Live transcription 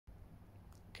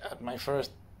got my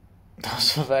first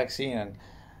dose of vaccine, and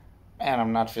man,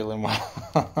 I'm not feeling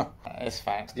well. It's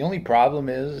fine. The only problem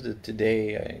is that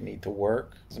today I need to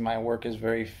work. My work is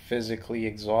very physically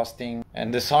exhausting,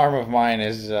 and this arm of mine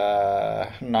is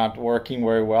not working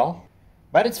very well.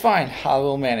 But it's fine. I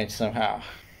will manage somehow.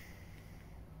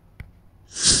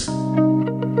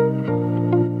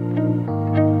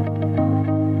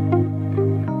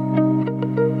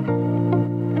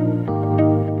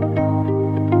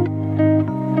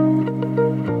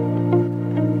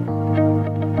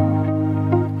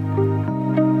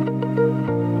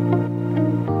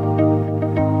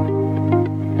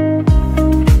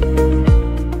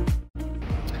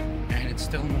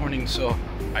 So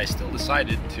I still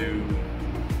decided to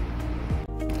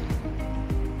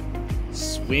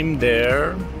swim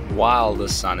there while the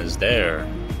sun is there,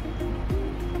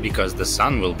 because the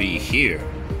sun will be here,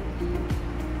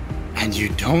 and you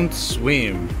don't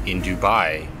swim in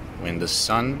Dubai when the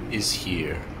sun is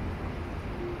here.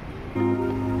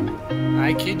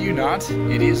 I kid you not,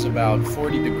 it is about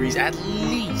 40 degrees at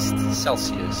least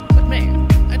Celsius, but man,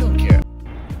 I don't care.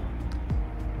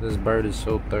 This bird is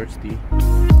so thirsty.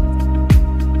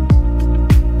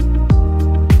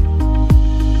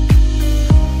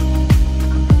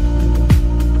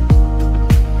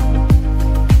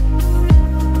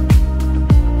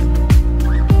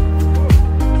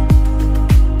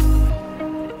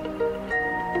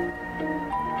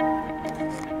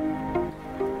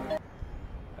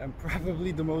 I'm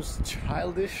probably the most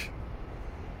childish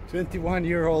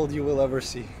 21-year-old you will ever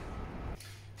see.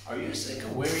 Are you sick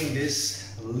of wearing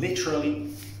this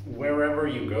literally wherever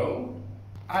you go?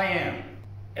 I am.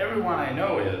 Everyone I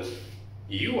know is.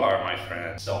 You are, my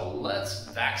friend. So let's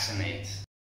vaccinate.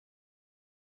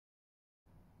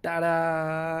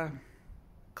 Ta-da!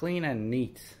 Clean and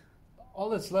neat. All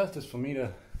that's left is for me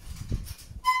to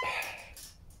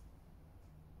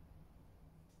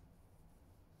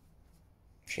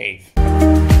shave.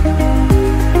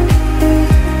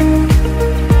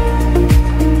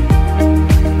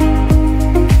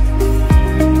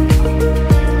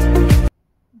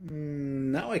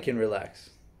 Now I can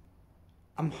relax.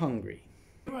 I'm hungry.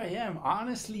 Here I am,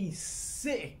 honestly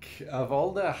sick of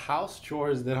all the house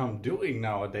chores that I'm doing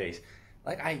nowadays.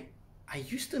 Like I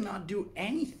used to not do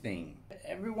anything.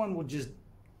 Everyone would just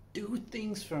do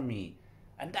things for me.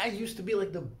 And that used to be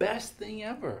like the best thing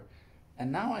ever.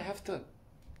 And now I have to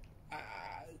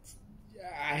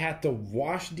I have to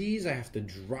wash these, I have to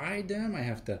dry them, I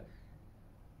have to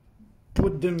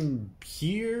put them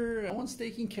here. No one's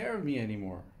taking care of me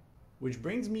anymore. Which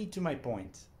brings me to my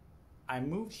point. I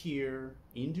moved here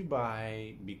in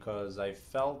Dubai because I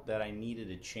felt that I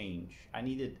needed a change. I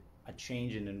needed a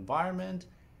change in environment,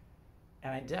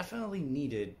 and I definitely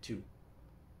needed to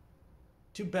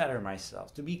better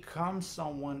myself, to become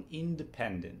someone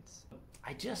independent.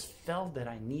 I just felt that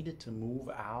I needed to move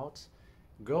out,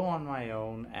 go on my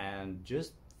own, and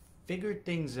just figure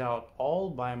things out all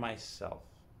by myself.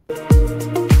 Good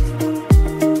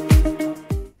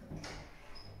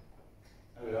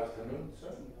afternoon,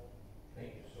 sir.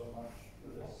 Thank you so much for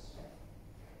this.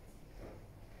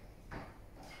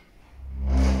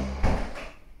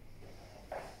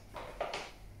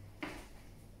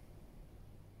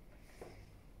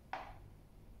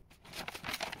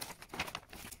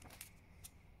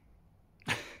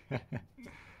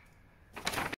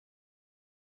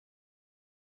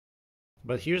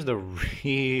 But here's the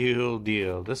real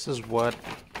deal. This is what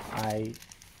I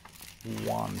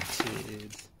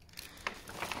wanted.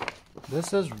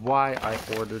 This is why I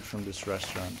ordered from this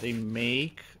restaurant. They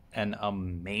make an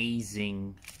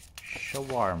amazing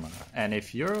shawarma. And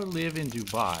if you live in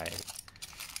Dubai,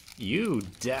 you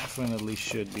definitely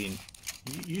should be,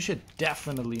 you should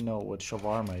definitely know what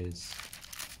shawarma is.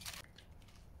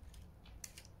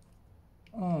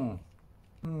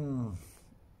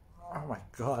 Oh my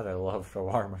God, I love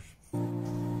shawarma.